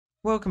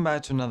Welcome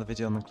back to another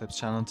video on the Clips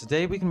channel.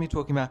 Today we're going to be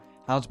talking about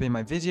how to be in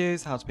my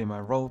videos, how to be in my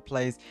role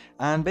plays,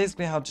 and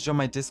basically how to join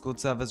my Discord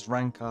servers,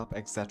 rank up,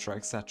 etc,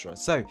 etc.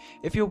 So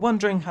if you're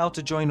wondering how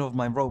to join all of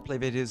my roleplay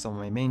videos on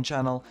my main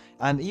channel,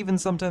 and even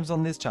sometimes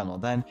on this channel,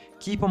 then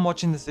keep on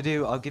watching this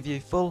video. I'll give you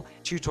a full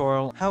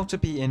tutorial how to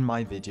be in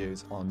my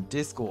videos on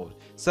Discord.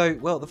 So,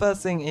 well, the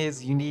first thing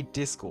is you need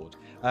Discord.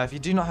 If you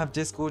do not have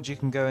Discord, you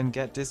can go and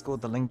get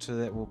Discord. The link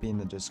to it will be in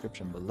the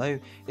description below.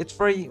 It's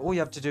free. All you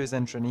have to do is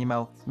enter an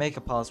email, make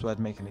a password,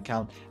 make an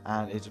account,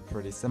 and it's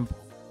pretty simple.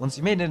 Once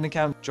you made an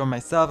account, join my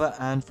server,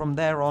 and from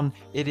there on,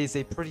 it is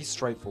a pretty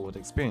straightforward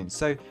experience.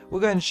 So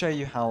we'll go and show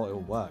you how it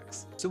all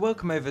works. So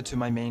welcome over to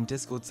my main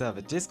Discord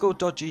server,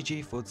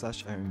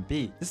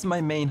 discord.gg/OMB. This is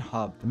my main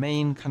hub, the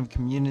main kind of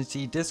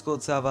community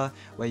Discord server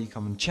where you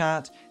come and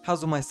chat,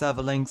 has all my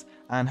server links,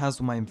 and has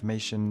all my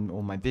information,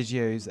 all my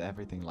videos,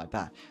 everything like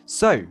that.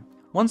 So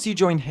once you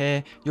join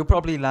here, you'll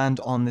probably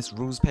land on this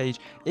rules page.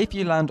 If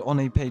you land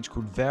on a page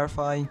called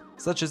verify,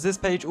 such as this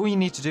page, all you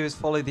need to do is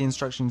follow the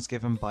instructions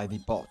given by the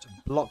bot,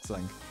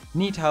 Bloxlink.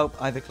 Need help,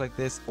 either click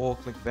this or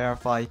click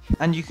verify,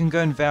 and you can go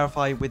and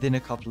verify within a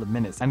couple of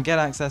minutes and get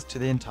access to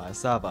the entire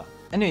server.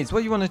 Anyways,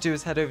 what you want to do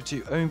is head over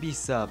to OMB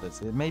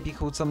servers. It may be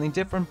called something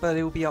different, but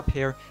it will be up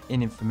here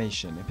in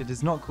information. If it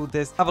is not called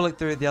this, have a look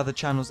through the other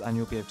channels and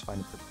you'll be able to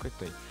find it pretty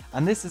quickly.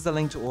 And this is the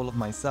link to all of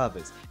my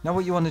servers. Now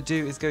what you want to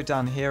do is go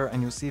down here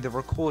and you'll see the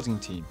recording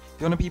team.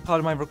 If you want to be part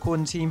of my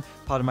recording team,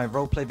 part of my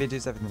roleplay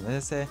videos, everything like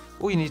this here,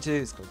 all you need to do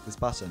is click this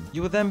button.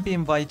 You will then be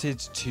invited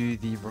to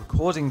the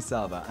recording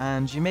server,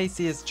 and you may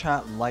see us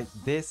chat like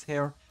this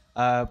here.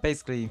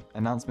 Basically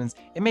announcements.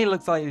 It may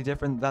look slightly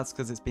different, that's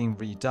because it's being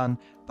redone,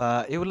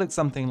 but it would look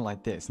something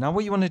like this. Now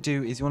what you want to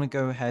do is you want to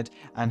go ahead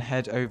and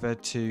head over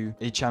to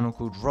a channel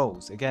called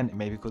roles. Again, it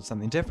may be called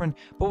something different,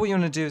 but what you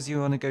want to do is you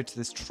want to go to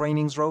this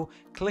trainings role,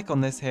 click on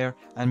this here,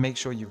 and make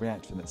sure you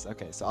react for this.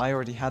 Okay, so I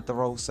already had the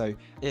role, so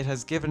it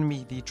has given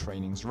me the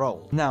trainings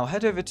role. Now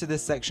head over to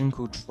this section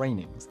called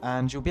trainings,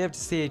 and you'll be able to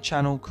see a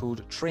channel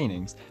called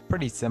trainings.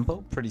 Pretty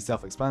simple, pretty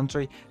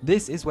self-explanatory.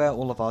 This is where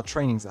all of our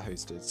trainings are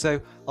hosted.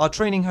 So our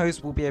training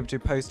host will be able to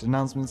post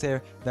announcements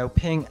here. They'll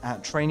ping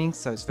at trainings,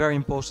 so it's very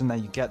important that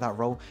you get that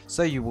role,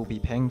 so you will be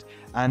pinged,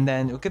 and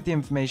then it'll give the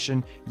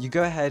information. You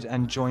go ahead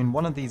and join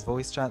one of these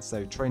voice chats,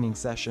 so training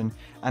session,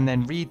 and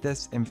then read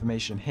this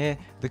information here.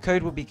 The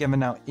code will be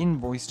given out in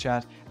voice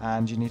chat,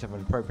 and you need to have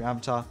an appropriate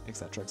avatar,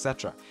 etc,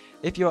 etc.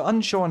 If you're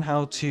unsure on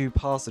how to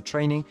pass the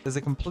training, there's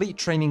a complete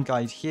training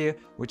guide here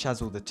which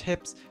has all the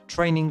tips,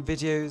 training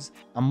videos,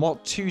 and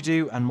what to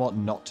do and what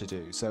not to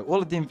do. So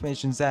all of the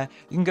information's there.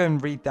 You can go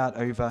and read that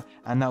over,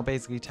 and that'll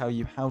basically tell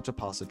you how to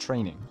pass the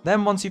training.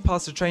 Then once you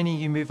pass the training,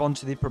 you move on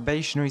to the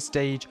probationary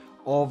stage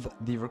of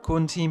the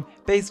recording team,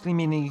 basically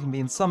meaning you can be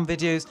in some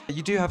videos.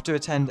 You do have to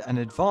attend an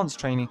advanced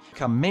training,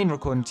 become main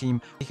recording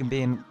team. You can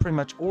be in pretty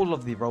much all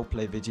of the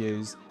roleplay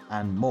videos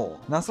and more.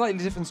 Now,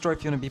 slightly different story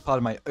if you want to be part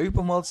of my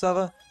open world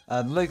server.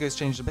 The logo's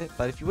changed a bit,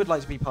 but if you would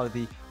like to be part of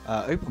the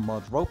open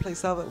world roleplay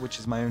server, which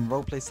is my own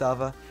roleplay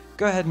server,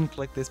 go ahead and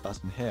click this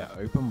button here,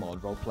 open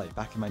world roleplay,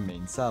 back in my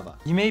main server.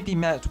 You may be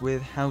met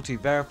with how to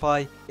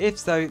verify. If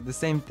so, the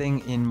same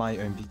thing in my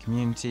OMB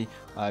community.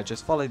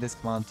 Just follow this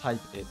command, type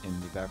it in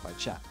the verified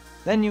chat.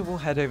 Then you will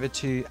head over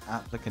to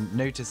applicant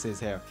notices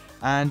here,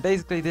 and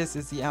basically this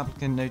is the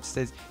applicant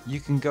notices.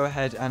 You can go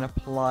ahead and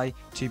apply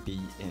to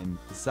be in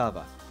the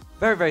server.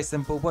 Very, very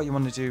simple. What you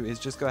want to do is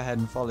just go ahead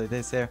and follow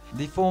this here.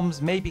 The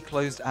forms may be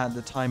closed at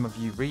the time of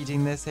you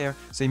reading this here,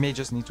 so you may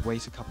just need to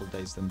wait a couple of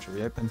days for them to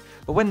reopen.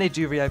 But when they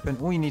do reopen,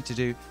 all you need to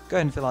do, go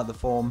ahead and fill out the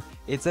form.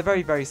 It's a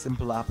very, very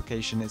simple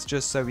application. It's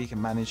just so we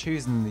can manage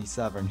who's in the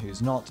server and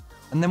who's not.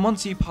 And then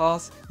once you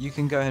pass, you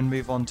can go ahead and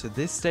move on to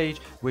this stage,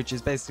 which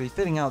is basically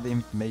filling out the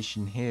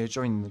information here,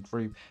 joining the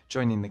group,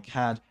 joining the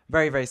CAD.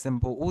 Very, very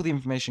simple. All the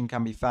information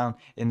can be found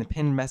in the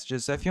pinned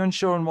messages. So if you're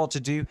unsure on what to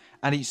do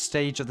at each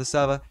stage of the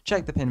server,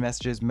 check the pinned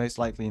messages. Most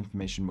likely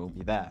information will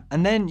be there.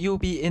 And then you'll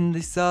be in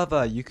the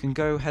server. You can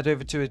go head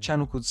over to a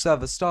channel called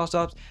Server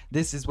Startups.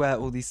 This is where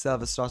all these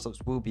server startups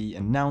will be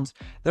announced.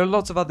 There are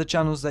lots of other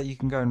channels that you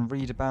can go and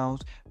read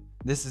about.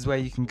 This is where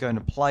you can go and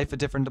apply for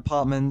different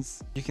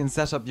departments. You can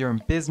set up your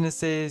own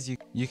businesses.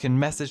 You can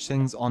message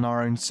things on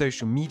our own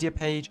social media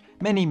page.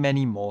 Many,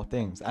 many more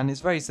things. And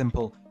it's very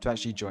simple to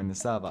actually join the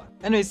server.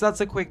 Anyways,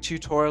 that's a quick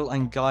tutorial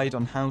and guide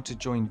on how to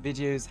join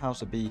videos, how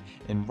to be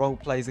in role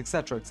plays,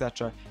 etc,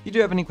 etc. If you do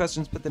have any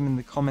questions, put them in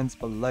the comments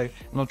below,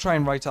 and I'll try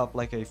and write up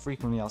like a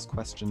frequently asked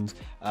questions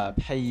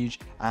page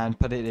and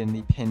put it in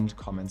the pinned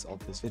comments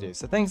of this video.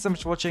 So thanks so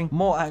much for watching.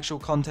 More actual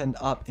content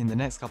up in the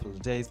next couple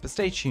of days, but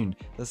stay tuned.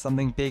 There's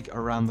something big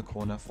around the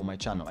corner for my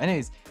channel.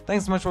 Anyways,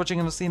 thanks so much for watching,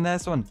 and I'll see you in the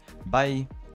next one. Bye.